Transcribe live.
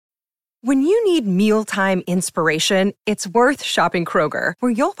When you need mealtime inspiration, it's worth shopping Kroger,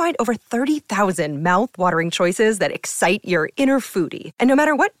 where you'll find over 30,000 mouth-watering choices that excite your inner foodie. And no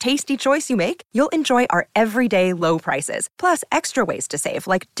matter what tasty choice you make, you'll enjoy our everyday low prices, plus extra ways to save,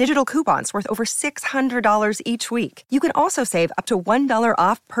 like digital coupons worth over $600 each week. You can also save up to $1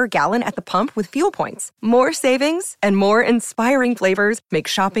 off per gallon at the pump with fuel points. More savings and more inspiring flavors make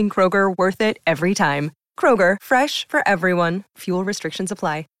shopping Kroger worth it every time. Kroger, fresh for everyone. Fuel restrictions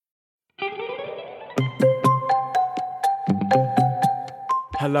apply.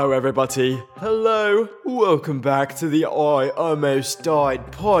 Hello everybody. Hello. Welcome back to the I Almost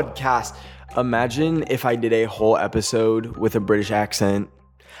Died podcast. Imagine if I did a whole episode with a British accent.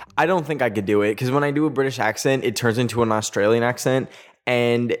 I don't think I could do it because when I do a British accent, it turns into an Australian accent.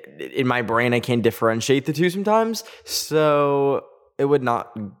 And in my brain, I can't differentiate the two sometimes. So it would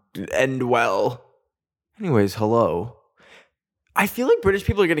not end well. Anyways, hello. I feel like British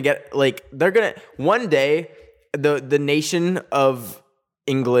people are going to get, like, they're going to, one day, the nation of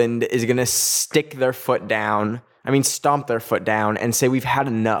England is going to stomp their foot down and say, we've had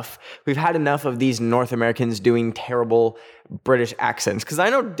enough. We've had enough of these North Americans doing terrible British accents. Because I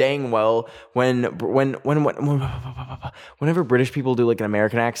know dang well whenever British people do like an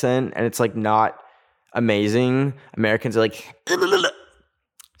American accent and it's like not amazing, Americans are like,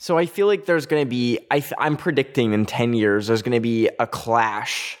 so I feel like there's going to be, I'm predicting in 10 years, there's going to be a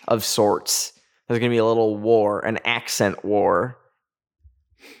clash of sorts. There's going to be a little war, an accent war.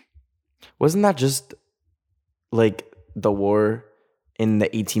 Wasn't that just like the war in the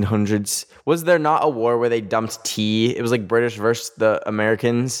 1800s? Was there not a war where they dumped tea? It was like British versus the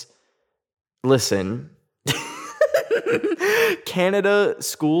Americans. Listen, Canada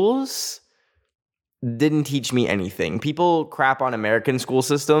schools didn't teach me anything. People crap on American school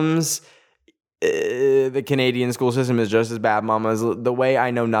systems. The Canadian school system is just as bad, mamas. The way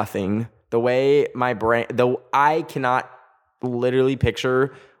I know nothing. The way my brain, though I cannot literally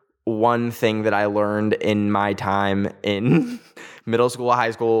picture one thing that I learned in my time in middle school, high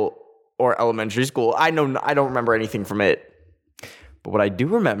school, or elementary school. I don't remember anything from it. But what I do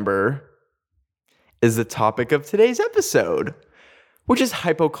remember is the topic of today's episode, which is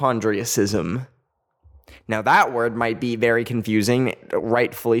hypochondriacism. Now that word might be very confusing,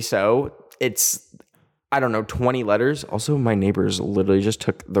 rightfully so. It's, 20 letters. Also, my neighbors literally just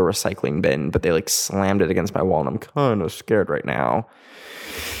took the recycling bin, but they like slammed it against my wall and I'm kind of scared right now.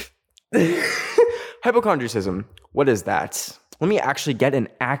 Hypochondriacism. What is that? Let me actually get an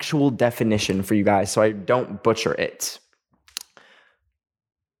actual definition for you guys so I don't butcher it.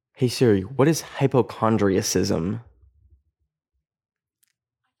 Hey Siri, what is hypochondriacism?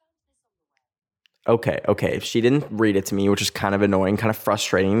 Okay. She didn't read it to me, which is kind of annoying, kind of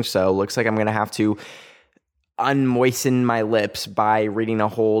frustrating. So looks like I'm going to have to unmoisten my lips by reading a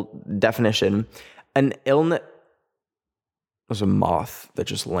whole definition. An illness. There's a moth that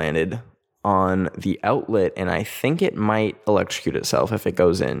just landed on the outlet, and I think it might electrocute itself if it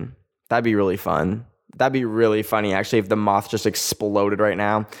goes in. That'd be really fun. That'd be really funny, actually, if the moth just exploded right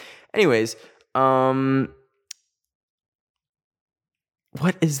now. Anyways, what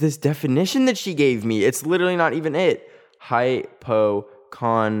is this definition that she gave me? It's literally not even it.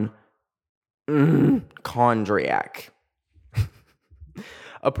 Hypochondriac.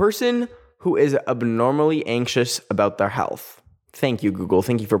 A person who is abnormally anxious about their health. Thank you, Google.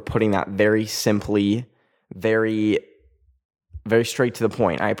 Thank you for putting that very simply, very, very straight to the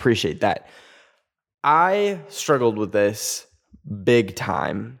point. I appreciate that. I struggled with this big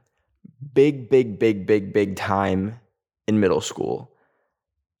time. Big time in middle school.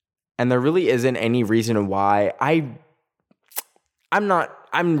 And there really isn't any reason why. I'm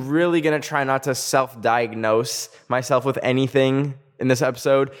really going to try not to self-diagnose myself with anything in this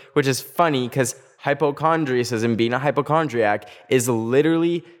episode, which is funny because hypochondriacism, being a hypochondriac, is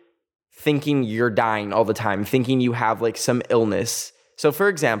literally thinking you're dying all the time, thinking you have like some illness. So for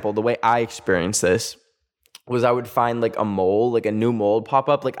example, the way I experienced this was I would find like a mole, like a new mole pop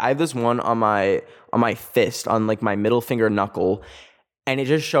up. Like I have this one on my fist, on like my middle finger knuckle, and it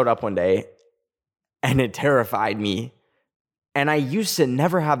just showed up one day and it terrified me. And I used to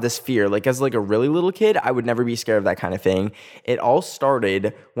never have this fear. Like as like a really little kid, I would never be scared of that kind of thing. It all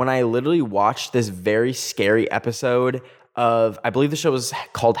started when I literally watched this very scary episode of, I believe the show was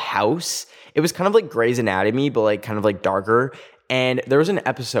called House. It was kind of like Grey's Anatomy, but like kind of like darker. And there was an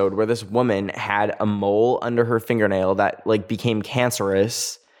episode where this woman had a mole under her fingernail that like became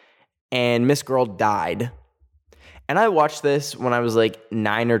cancerous, and Miss Girl died. And I watched this when I was like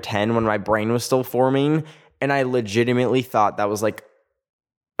 9 or 10, when my brain was still forming. And I legitimately thought that was like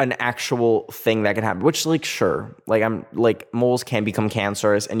an actual thing that can happen, which like, sure, like I'm like moles can become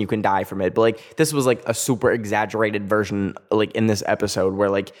cancerous and you can die from it. But like this was like a super exaggerated version, like in this episode where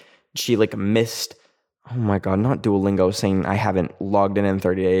like she like missed, oh my God, not Duolingo saying I haven't logged in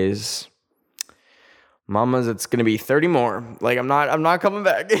 30 days. Mamas, it's going to be 30 more. Like I'm not coming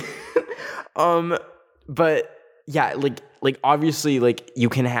back. But yeah, like obviously like you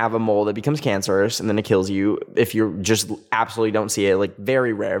can have a mole that becomes cancerous and then it kills you if you just absolutely don't see it. Like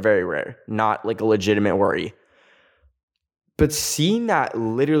very rare, not like a legitimate worry. But seeing that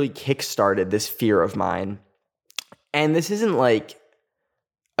literally kickstarted this fear of mine. And this isn't like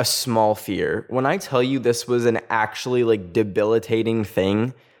a small fear. When I tell you this was an actually like debilitating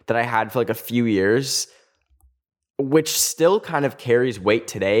thing that I had for like a few years, which still kind of carries weight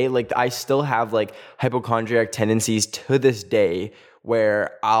today. Like I still have like hypochondriac tendencies to this day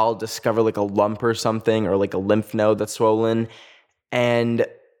where I'll discover like a lump or something or like a lymph node that's swollen and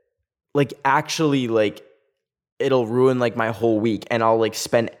like actually like it'll ruin like my whole week and I'll like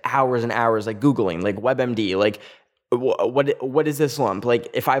spend hours and hours like Googling like WebMD, like what is this lump?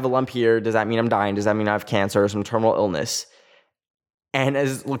 Like if I have a lump here, does that mean I'm dying? Does that mean I have cancer or some terminal illness? And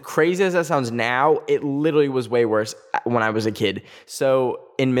as crazy as that sounds now, it literally was way worse when I was a kid. So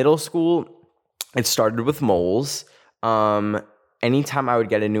in middle school, it started with moles. Anytime I would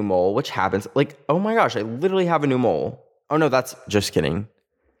get a new mole, which happens, like, oh my gosh, I literally have a new mole. Oh no, that's just kidding.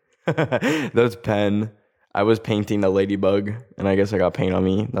 That's pen. I was painting a ladybug, and I guess I got paint on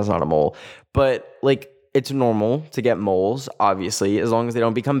me. That's not a mole. But like, it's normal to get moles, obviously, as long as they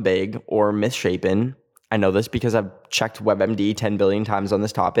don't become big or misshapen. I know this because I've checked WebMD 10 billion times on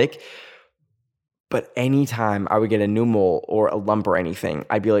this topic. But anytime I would get a new mole or a lump or anything,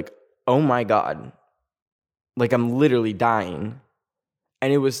 I'd be like, oh my God, like I'm literally dying.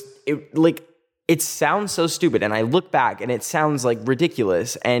 And it sounds so stupid. And I look back and it sounds like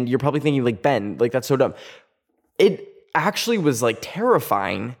ridiculous. And you're probably thinking like, Ben, like that's so dumb. It actually was like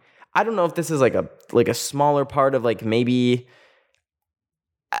terrifying. I don't know if this is like a smaller part of like maybe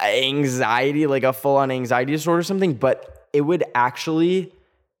anxiety, like a full-on anxiety disorder or something, but it would actually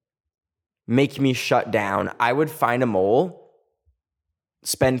make me shut down. I would find a mole,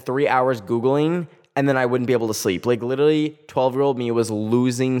 spend 3 hours Googling, and then I wouldn't be able to sleep. Like literally 12-year-old me was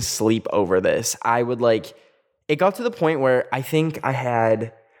losing sleep over this. I would like, it got to the point where I think I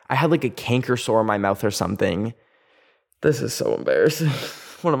had like a canker sore in my mouth or something. This is so embarrassing.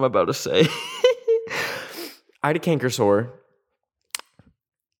 What am I about to say? I had a canker sore.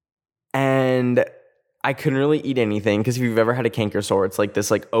 And I couldn't really eat anything because if you've ever had a canker sore, it's like this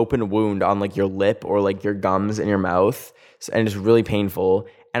like open wound on like your lip or like your gums in your mouth. And it's really painful.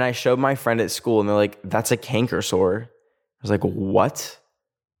 And I showed my friend at school and they're like, that's a canker sore. I was like, what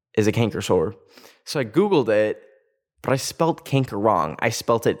is a canker sore? So I Googled it, but I spelled canker wrong. I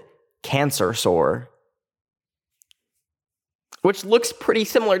spelled it cancer sore, which looks pretty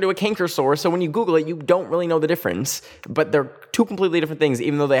similar to a canker sore. So when you Google it, you don't really know the difference. But they're two completely different things,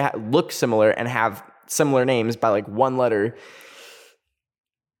 even though they look similar and have similar names by like one letter.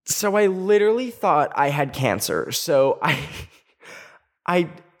 So I literally thought I had cancer. So I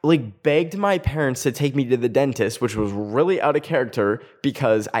like begged my parents to take me to the dentist, which was really out of character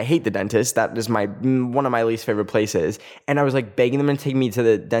because I hate the dentist. That is one of my least favorite places. And I was like begging them to take me to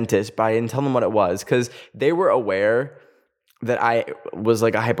the dentist, but I didn't tell them what it was because they were aware that I was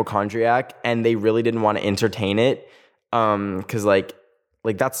like a hypochondriac and they really didn't want to entertain it. Cause like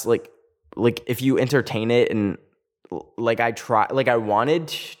that's like if you entertain it and like I wanted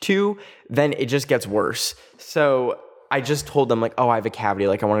to, then it just gets worse. So I just told them like, oh, I have a cavity.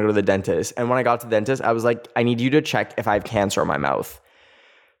 Like I want to go to the dentist. And when I got to the dentist, I was like, I need you to check if I have cancer in my mouth.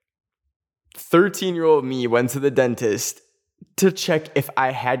 13-year-old me went to the dentist to check if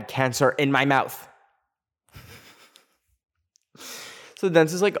I had cancer in my mouth. So the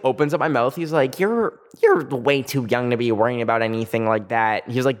dentist like opens up my mouth. He's like, you're way too young to be worrying about anything like that.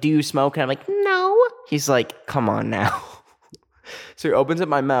 He's like, do you smoke? And I'm like, no. He's like, come on now. So he opens up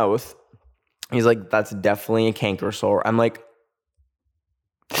my mouth. He's like, that's definitely a canker sore. I'm like,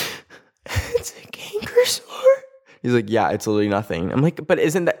 it's a canker sore? He's like, yeah, it's literally nothing. I'm like, but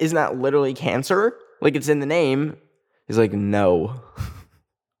isn't that literally cancer? Like it's in the name. He's like, no.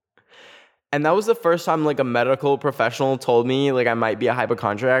 And that was the first time like a medical professional told me like I might be a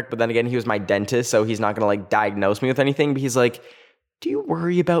hypochondriac. But then again, he was my dentist, so he's not going to like diagnose me with anything. But he's like, do you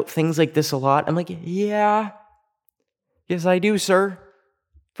worry about things like this a lot? I'm like, yeah. Yes, I do, sir.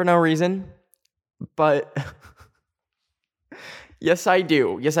 For no reason. But yes, I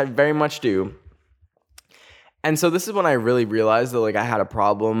do. Yes, I very much do. And so this is when I really realized that like I had a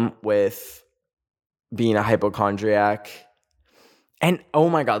problem with being a hypochondriac. And oh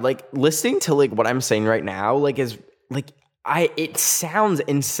my God, like listening to like what I'm saying right now, like is like it sounds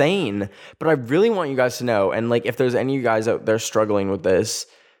insane, but I really want you guys to know. And like if there's any of you guys out there struggling with this,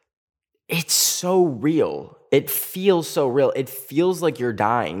 it's so real. It feels so real. It feels like you're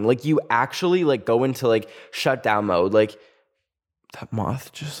dying. Like you actually like go into like shutdown mode. Like that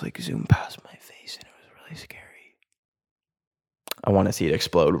moth just like zoomed past my face and it was really scary. I want to see it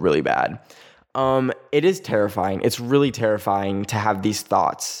explode really bad. It is terrifying. It's really terrifying to have these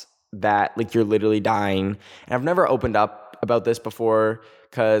thoughts that like you're literally dying. And I've never opened up about this before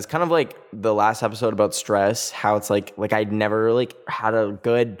because kind of like the last episode about stress, how it's like I'd never like had a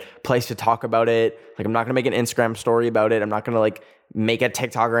good place to talk about it. Like I'm not gonna make an Instagram story about it. I'm not gonna like make a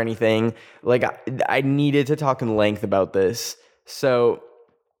TikTok or anything. Like I needed to talk in length about this. So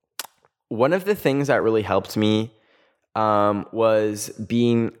one of the things that really helped me was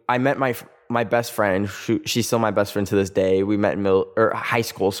I met my best friend. She's still my best friend to this day. We met in high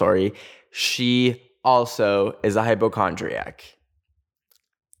school. Sorry. She also is a hypochondriac.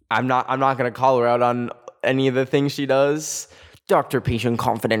 I'm not going to call her out on any of the things she does. Doctor-patient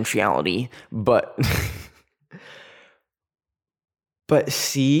confidentiality. But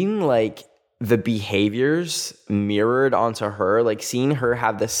seeing like the behaviors mirrored onto her, like seeing her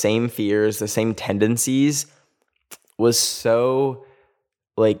have the same fears, the same tendencies was so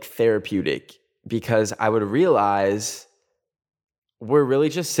like therapeutic because I would realize we're really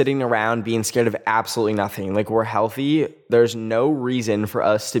just sitting around being scared of absolutely nothing. Like we're healthy. There's no reason for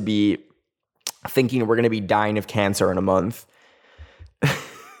us to be thinking we're going to be dying of cancer in a month.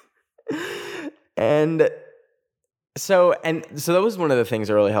 And so that was one of the things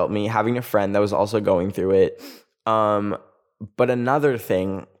that really helped me, having a friend that was also going through it. But another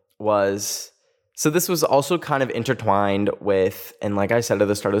thing was, so this was also kind of intertwined with, and like I said at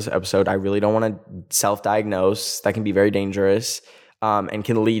the start of this episode, I really don't want to self-diagnose. That can be very dangerous and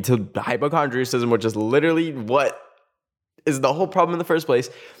can lead to hypochondriacism, which is literally what is the whole problem in the first place.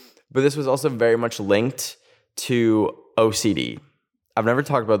 But this was also very much linked to OCD. I've never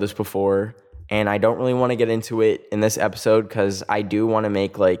talked about this before, and I don't really want to get into it in this episode because I do want to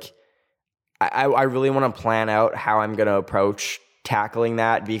make like, I really want to plan out how I'm going to approach tackling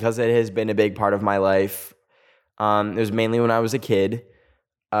that because it has been a big part of my life. It was mainly when I was a kid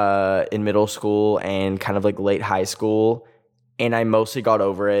in middle school and kind of like late high school, and I mostly got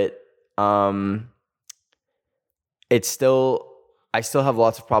over it. I still have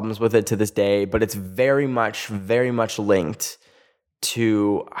lots of problems with it to this day, but it's very much linked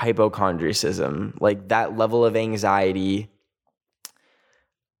to hypochondriacism. Like that level of anxiety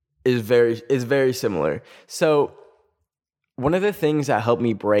is very similar. So one of the things that helped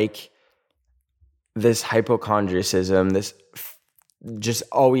me break this hypochondriacism, this just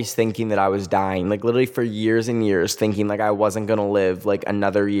always thinking that I was dying, like literally for years and years thinking like I wasn't going to live like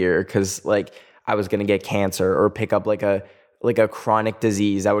another year because like I was going to get cancer or pick up like a chronic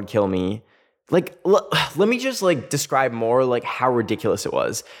disease that would kill me. Like, let me just like describe more like how ridiculous it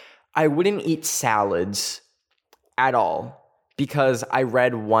was. I wouldn't eat salads at all because I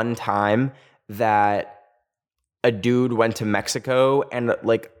read one time that a dude went to Mexico and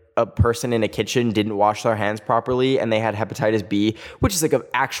like a person in a kitchen didn't wash their hands properly and they had hepatitis B, which is like an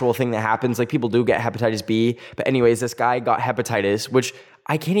actual thing that happens. Like people do get hepatitis B. But anyways, this guy got hepatitis, which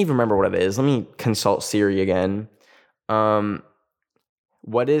I can't even remember what it is. Let me consult Siri again.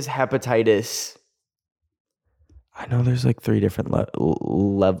 What is hepatitis? I know there's like 3 different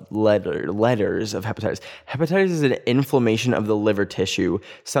letters of hepatitis. Hepatitis is an inflammation of the liver tissue.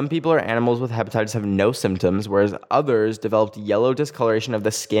 Some people or animals with hepatitis have no symptoms, whereas others developed yellow discoloration of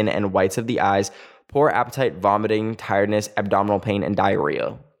the skin and whites of the eyes, poor appetite, vomiting, tiredness, abdominal pain, and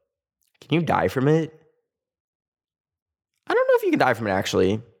diarrhea. Can you die from it? I don't know if you can die from it,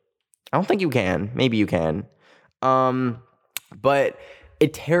 actually. I don't think you can. Maybe you can. But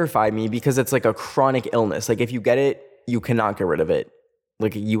it terrified me because it's like a chronic illness. Like if you get it, you cannot get rid of it.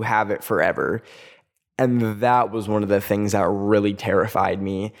 Like you have it forever. And that was one of the things that really terrified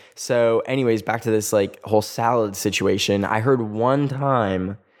me. So anyways, back to this like whole salad situation. I heard one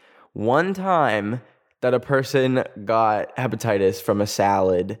time that a person got hepatitis from a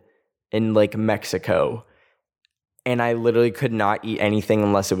salad in like Mexico. And I literally could not eat anything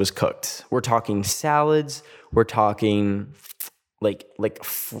unless it was cooked. We're talking salads. We're talking like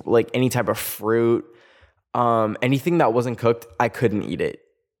any type of fruit, anything that wasn't cooked, I couldn't eat it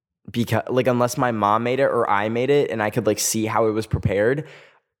because like unless my mom made it or I made it and I could like see how it was prepared,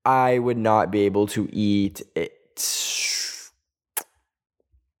 I would not be able to eat it.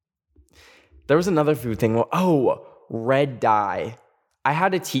 There was another food thing. Oh, red dye. I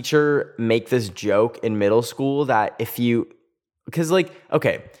had a teacher make this joke in middle school that if you because like,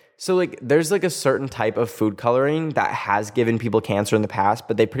 okay, so like there's like a certain type of food coloring that has given people cancer in the past,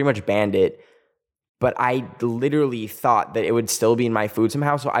 but they pretty much banned it. But I literally thought that it would still be in my food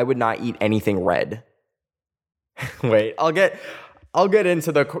somehow, so I would not eat anything red. Wait, I'll get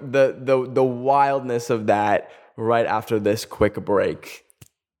into the wildness of that right after this quick break.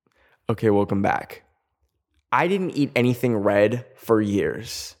 Okay, welcome back. I didn't eat anything red for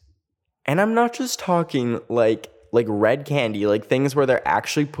years. And I'm not just talking like red candy, like things where they're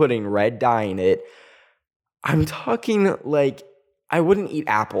actually putting red dye in it. I'm talking like I wouldn't eat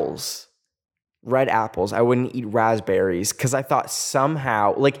apples. Red apples. I wouldn't eat raspberries because I thought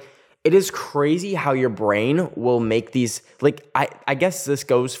somehow, like, it is crazy how your brain will make these, like, I guess this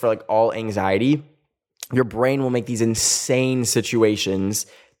goes for like all anxiety. Your brain will make these insane situations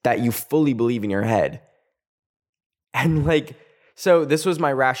that you fully believe in your head. And like, so this was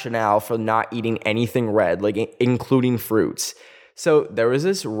my rationale for not eating anything red, like including fruits. So there was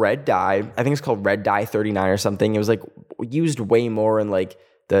this red dye, I think it's called Red Dye 39 or something. It was like used way more in like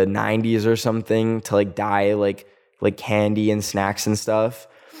the 90s or something to like dye like candy and snacks and stuff.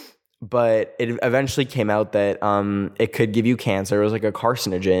 But it eventually came out that it could give you cancer. It was like a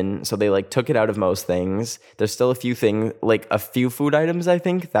carcinogen. So they like took it out of most things. There's still a few things, like a few food items, I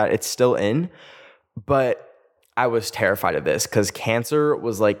think, that it's still in. But I was terrified of this because cancer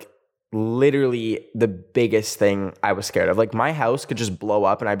was like literally the biggest thing I was scared of. Like my house could just blow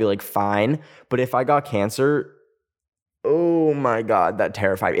up and I'd be like, fine. But if I got cancer, oh my God, that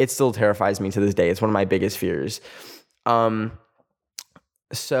terrified me. It still terrifies me to this day. It's one of my biggest fears.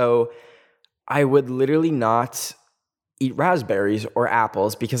 So I would literally not eat raspberries or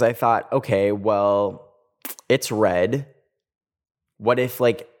apples because I thought, okay, well, it's red. What if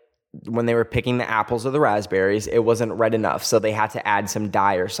like when they were picking the apples or the raspberries, it wasn't red enough. So they had to add some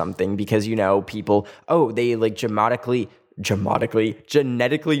dye or something because, you know, people, they like genetically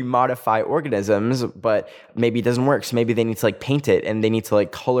modify organisms, but maybe it doesn't work. So maybe they need to like paint it and they need to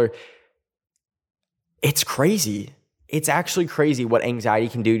like color. It's crazy. It's actually crazy what anxiety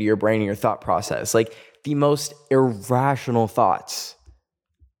can do to your brain and your thought process. Like the most irrational thoughts.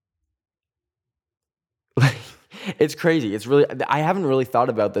 Like it's crazy. It's really, I haven't really thought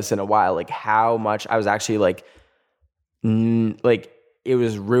about this in a while. Like how much I was actually like it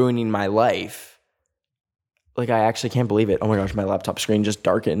was ruining my life. Like, I actually can't believe it. Oh my gosh, my laptop screen just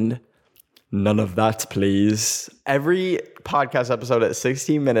darkened. None of that, please. Every podcast episode at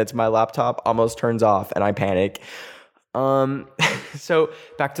 16 minutes, my laptop almost turns off and I panic. So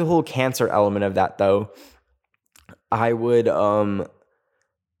back to the whole cancer element of that though. I would,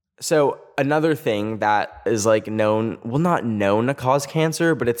 so another thing that is like not known to cause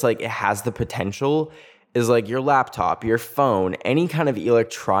cancer, but it's like, it has the potential is like your laptop, your phone, any kind of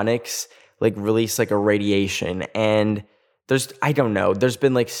electronics like release like a radiation. And there's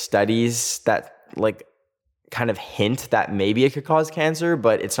been like studies that like kind of hint that maybe it could cause cancer,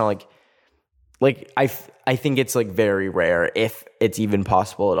 but it's not like I think it's like very rare if it's even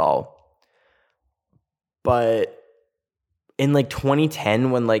possible at all. But in like 2010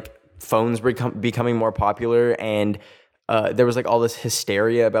 when like phones were becoming more popular and there was like all this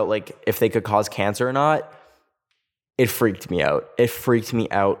hysteria about like if they could cause cancer or not, it freaked me out. It freaked me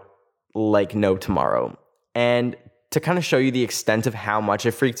out like no tomorrow. And to kind of show you the extent of how much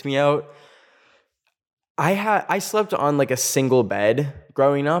it freaked me out, I slept on like a single bed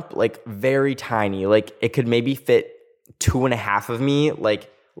growing up, like very tiny. Like it could maybe fit 2.5 of me, like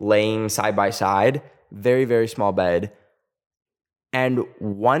laying side by side. Very, very small bed. And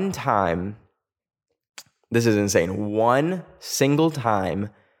one time, this is insane, one single time,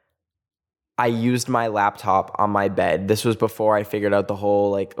 I used my laptop on my bed. This was before I figured out the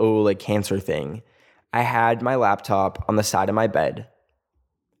whole like cancer thing. I had my laptop on the side of my bed.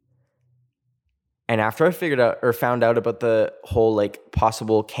 And after I found out about the whole like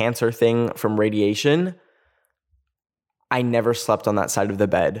possible cancer thing from radiation, I never slept on that side of the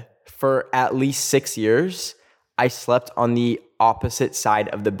bed. For at least 6 years, I slept on the opposite side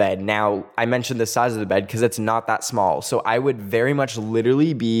of the bed. Now, I mentioned the size of the bed because it's not that small. So I would very much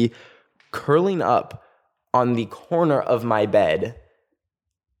literally be curling up on the corner of my bed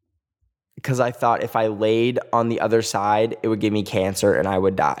because I thought if I laid on the other side, it would give me cancer and I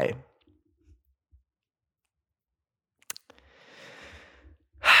would die.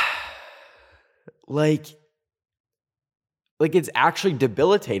 Like it's actually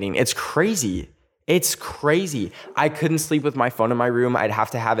debilitating. It's crazy. It's crazy. I couldn't sleep with my phone in my room. I'd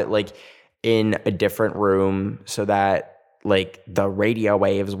have to have it like in a different room so that like the radio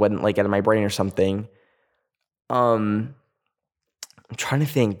waves wouldn't like get in my brain or something. I'm trying to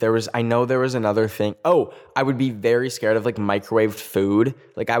think. I know there was another thing. Oh, I would be very scared of like microwaved food.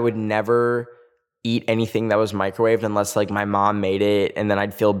 Like I would never eat anything that was microwaved unless like my mom made it, and then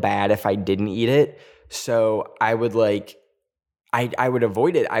I'd feel bad if I didn't eat it. So I would like I would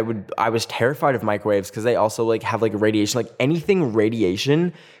avoid it. I was terrified of microwaves because they also like have like radiation. Like anything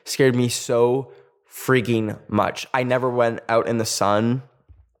radiation scared me so freaking much. I never went out in the sun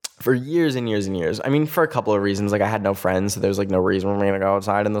for years and years and years. I mean, for a couple of reasons. Like I had no friends, so there was like no reason for me to go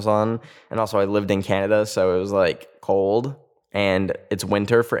outside in the sun. And also I lived in Canada, so it was like cold and it's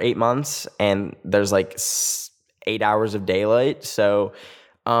winter for 8 months and there's like 8 hours of daylight. So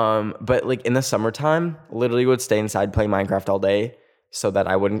but like in the summertime, literally would stay inside playing Minecraft all day so that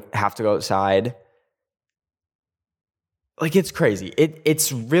I wouldn't have to go outside. Like it's crazy.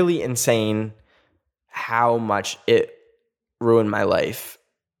 It's really insane how much it ruined my life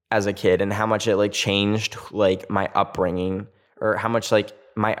as a kid and how much it like changed like my upbringing, or how much like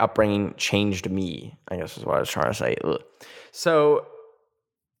my upbringing changed me, I guess is what I was trying to say. Ugh. So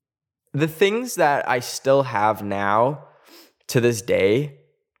the things that I still have now to this day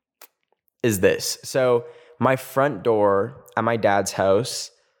is this. So my front door at my dad's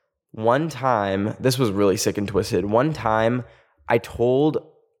house, one time, this was really sick and twisted. One time I told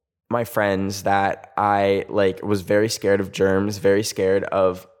my friends that I like was very scared of germs, very scared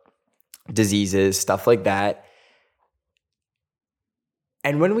of diseases, stuff like that.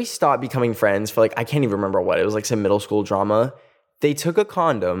 And when we stopped becoming friends for like, I can't even remember what, it was like some middle school drama, they took a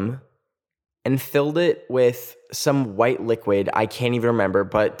condom and filled it with some white liquid, I can't even remember,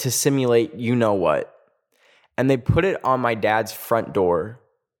 but to simulate you know what. And they put it on my dad's front door,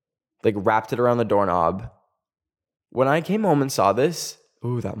 like wrapped it around the doorknob. When I came home and saw this,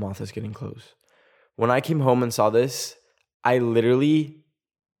 ooh, that moth is getting close. When I came home and saw this, I literally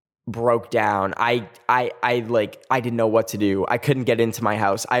broke down. I didn't know what to do. I couldn't get into my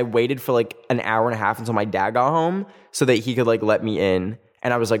house. I waited for like an hour and a half until my dad got home so that he could like let me in.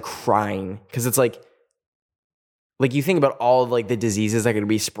 And I was like crying because it's like you think about all of like the diseases that could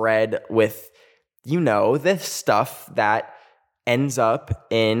be spread with, you know, this stuff that ends up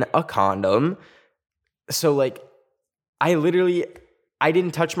in a condom. So like I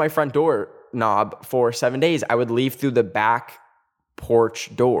didn't touch my front door knob for 7 days. I would leave through the back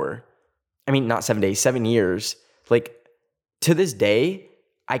porch door. I mean, not 7 days, 7 years. Like to this day,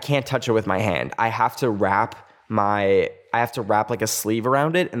 I can't touch it with my hand. I have to wrap like a sleeve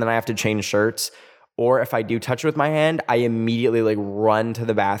around it, and then I have to change shirts. Or if I do touch it with my hand, I immediately like run to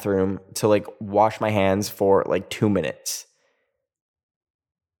the bathroom to like wash my hands for like 2 minutes.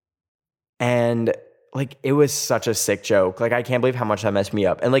 And like it was such a sick joke. Like I can't believe how much that messed me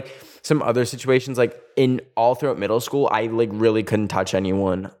up. And like some other situations, like in all throughout middle school, I like really couldn't touch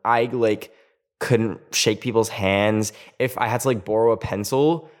anyone. I like couldn't shake people's hands. If I had to like borrow a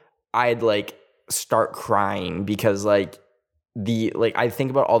pencil, I'd like start crying because like I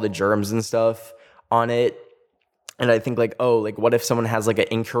think about all the germs and stuff on it, and I think like, oh, like what if someone has like an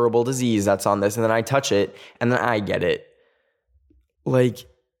incurable disease that's on this, and then I touch it and then I get it. Like,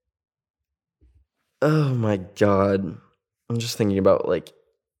 oh my God, I'm just thinking about like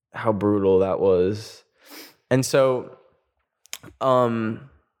how brutal that was. And so and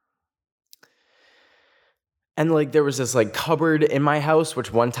like there was this like cupboard in my house,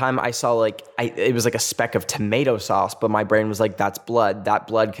 which one time I saw like it was like a speck of tomato sauce, but my brain was like, that's blood. That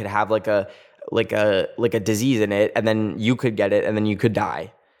blood could have like a disease in it, and then you could get it, and then you could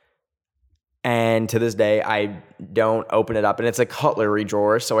die. And to this day, I don't open it up, and it's a cutlery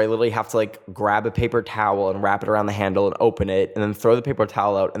drawer, so I literally have to like grab a paper towel and wrap it around the handle and open it, and then throw the paper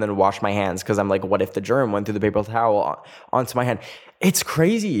towel out, and then wash my hands because I'm like, what if the germ went through the paper towel onto my hand? It's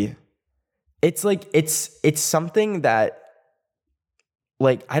crazy. It's like it's something that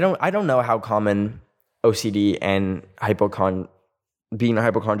like I don't know how common OCD and being a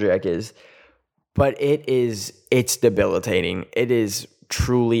hypochondriac is, but it's debilitating. It is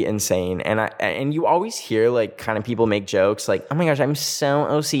truly insane. And you always hear like kind of people make jokes like, oh my gosh, I'm so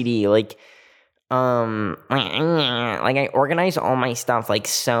OCD. Like I organize all my stuff like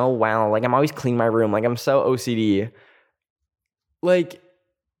so well. Like I'm always clean my room. Like I'm so OCD. Like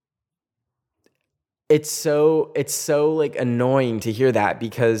it's so like annoying to hear that,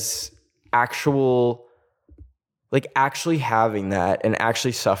 because actually having that and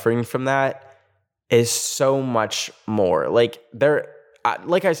actually suffering from that is so much more. Like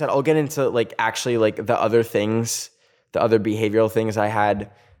like I said, I'll get into like actually like the other behavioral things I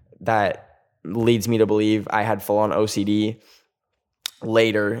had that leads me to believe I had full on OCD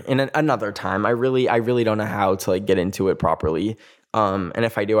later in another time. I really don't know how to like get into it properly. And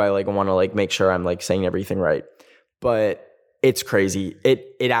if I do, I like want to like make sure I'm like saying everything right. But it's crazy.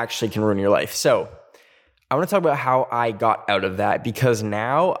 It actually can ruin your life. So I want to talk about how I got out of that, because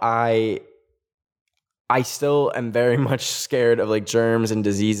now I still am very much scared of like germs and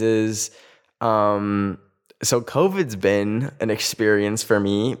diseases. So COVID's been an experience for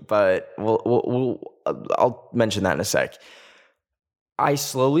me, but I'll mention that in a sec. I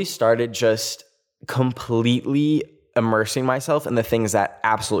slowly started just completely immersing myself in the things that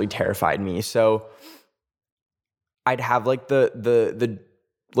absolutely terrified me. So I'd have like the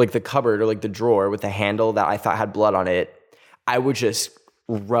like the cupboard or like the drawer with the handle that I thought had blood on it. I would just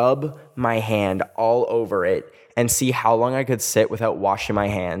rub my hand all over it and see how long I could sit without washing my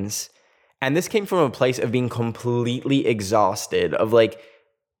hands. And this came from a place of being completely exhausted, of like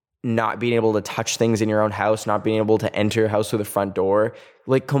not being able to touch things in your own house, not being able to enter your house through the front door,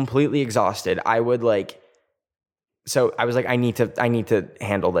 like completely exhausted. So I was like, I need to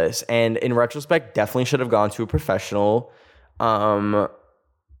handle this. And in retrospect, definitely should have gone to a professional. I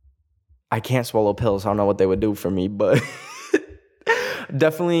can't swallow pills. I don't know what they would do for me, but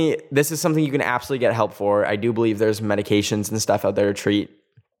definitely this is something you can absolutely get help for. I do believe there's medications and stuff out there to treat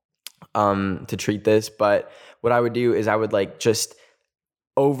this. But what I would do is I would like just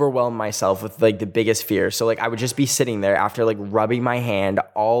overwhelm myself with like the biggest fear. So like I would just be sitting there after like rubbing my hand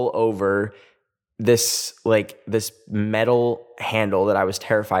all over this metal handle that I was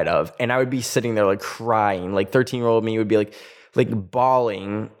terrified of, and I would be sitting there like crying. Like 13-year-old me would be like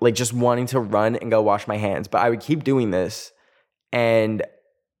bawling, like just wanting to run and go wash my hands. But I would keep doing this, and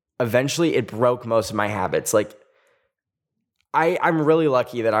eventually it broke most of my habits. Like I'm really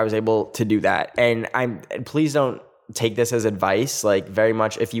lucky that I was able to do that. And please don't take this as advice. Like very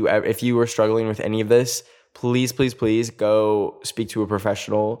much, if you were struggling with any of this, please go speak to a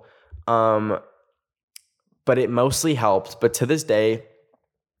professional. But it mostly helped. But to this day,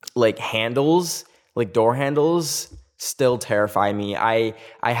 like handles, like door handles still terrify me. I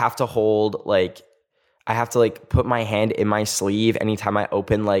have to put my hand in my sleeve anytime I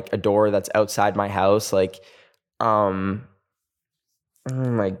open like a door that's outside my house. Like, oh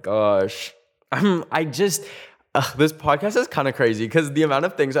my gosh. This podcast is kind of crazy because the amount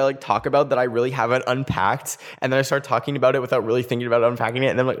of things I like talk about that I really haven't unpacked, and then I start talking about it without really thinking about unpacking it,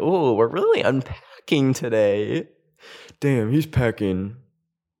 and I'm like, oh, we're really unpacking today. Damn, he's packing.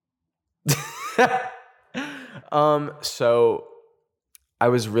 So I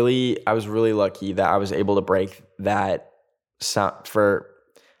was really lucky that I was able to break that for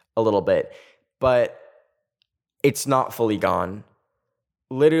a little bit, but it's not fully gone.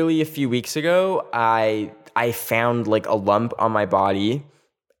 Literally a few weeks ago, I found like a lump on my body,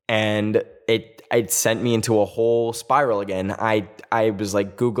 and it sent me into a whole spiral again. I was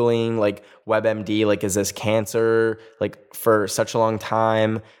like Googling like WebMD, like, is this cancer? Like for such a long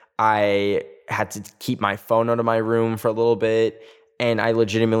time, I had to keep my phone out of my room for a little bit, and I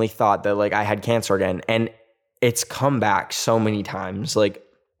legitimately thought that like I had cancer again. And it's come back so many times. Like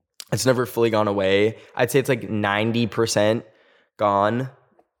it's never fully gone away. I'd say it's like 90% gone.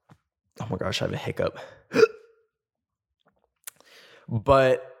 Oh my gosh, I have a hiccup.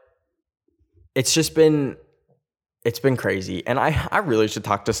 But it's been crazy. And I really should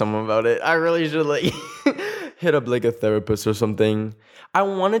talk to someone about it. I really should like hit up like a therapist or something. I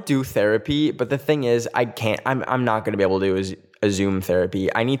want to do therapy, but the thing is I'm not going to be able to do a Zoom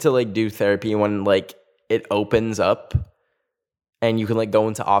therapy. I need to like do therapy when like it opens up and you can like go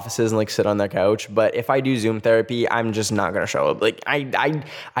into offices and like sit on their couch. But if I do Zoom therapy, I'm just not going to show up. Like I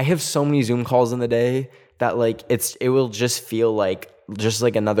have so many Zoom calls in the day that like it will just feel like just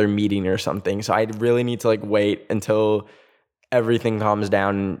like another meeting or something. So I really need to like wait until everything calms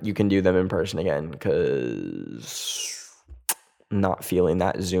down and you can do them in person again, because I'm not feeling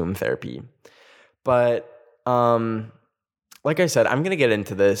that Zoom therapy. But like I said, I'm going to get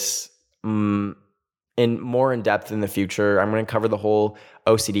into this in depth in the future. I'm going to cover the whole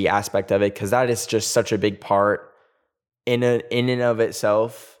OCD aspect of it, because that is just such a big part in and of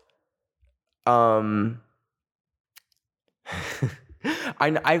itself.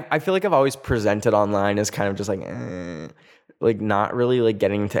 I feel like I've always presented online as kind of just like not really like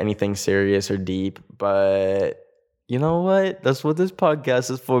getting into anything serious or deep, but you know what? That's what this podcast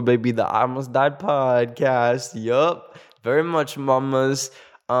is for, baby. The I Almost Died podcast. Yup. Very much, mamas.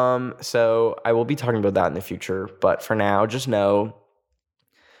 So I will be talking about that in the future, but for now, just know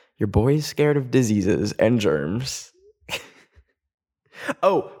your boy is scared of diseases and germs.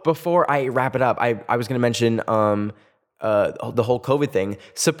 Oh, before I wrap it up, I was going to mention, the whole COVID thing.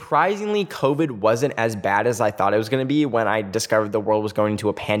 Surprisingly, COVID wasn't as bad as I thought it was going to be when I discovered the world was going into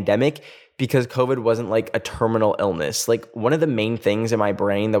a pandemic, because COVID wasn't like a terminal illness. Like, one of the main things in my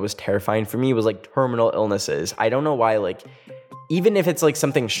brain that was terrifying for me was like terminal illnesses. I don't know why, like, even if it's like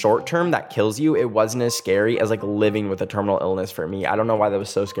something short term that kills you, it wasn't as scary as like living with a terminal illness for me. I don't know why that was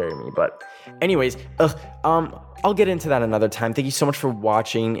so scary to me, but anyways, I'll get into that another time. Thank you so much for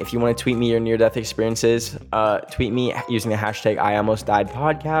watching. If you want to tweet me your near-death experiences, tweet me using the hashtag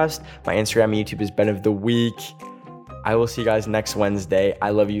 #IAlmostDiedPodcast. My Instagram and YouTube is Ben of the Week. I will see you guys next Wednesday. I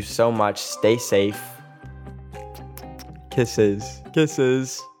love you so much. Stay safe. Kisses.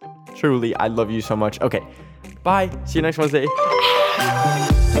 Kisses. Truly, I love you so much. Okay, bye. See you next Wednesday.